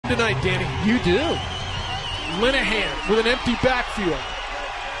tonight, Danny. You do. Linehan with an empty backfield.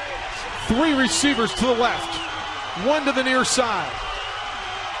 3 receivers to the left. 1 to the near side.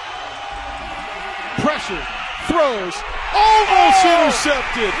 Pressure. Throws. Almost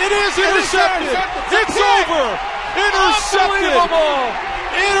intercepted. It is intercepted. It's over. Intercepted.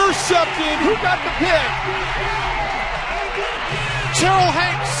 Intercepted. Who got the pick? Terrill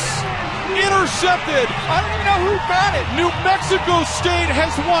Hanks. Intercepted. I don't even know who got it. New Mexico State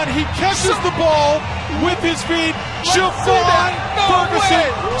has won. He catches the ball with his feet. Javon Ferguson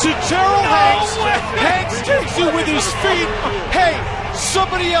to Terrill Hanks. Hanks takes it with his feet. Hey,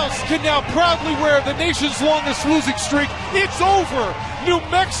 somebody else can now proudly wear the nation's longest losing streak. It's over. New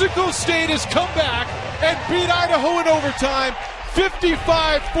Mexico State has come back and beat Idaho in overtime.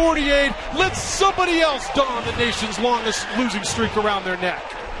 55-48. Let somebody else don the nation's longest losing streak around their neck.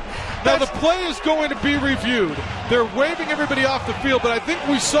 Now the play is going to be reviewed. They're waving everybody off the field, but I think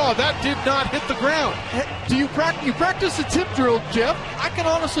we saw that did not hit the ground. Do you practice a tip drill, Jeff? I can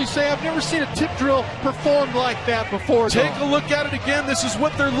honestly say I've never seen a tip drill performed like that before. Take a look at it again. This is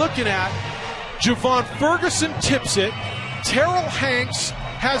what they're looking at. Javon Ferguson tips it. Terrill Hanks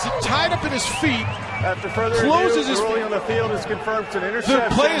has it tied up in his feet. After further closes review, his ruling on the field is confirmed. It's an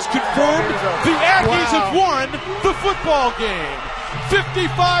interception. The play is confirmed. The Aggies have won the football game.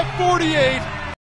 55-48.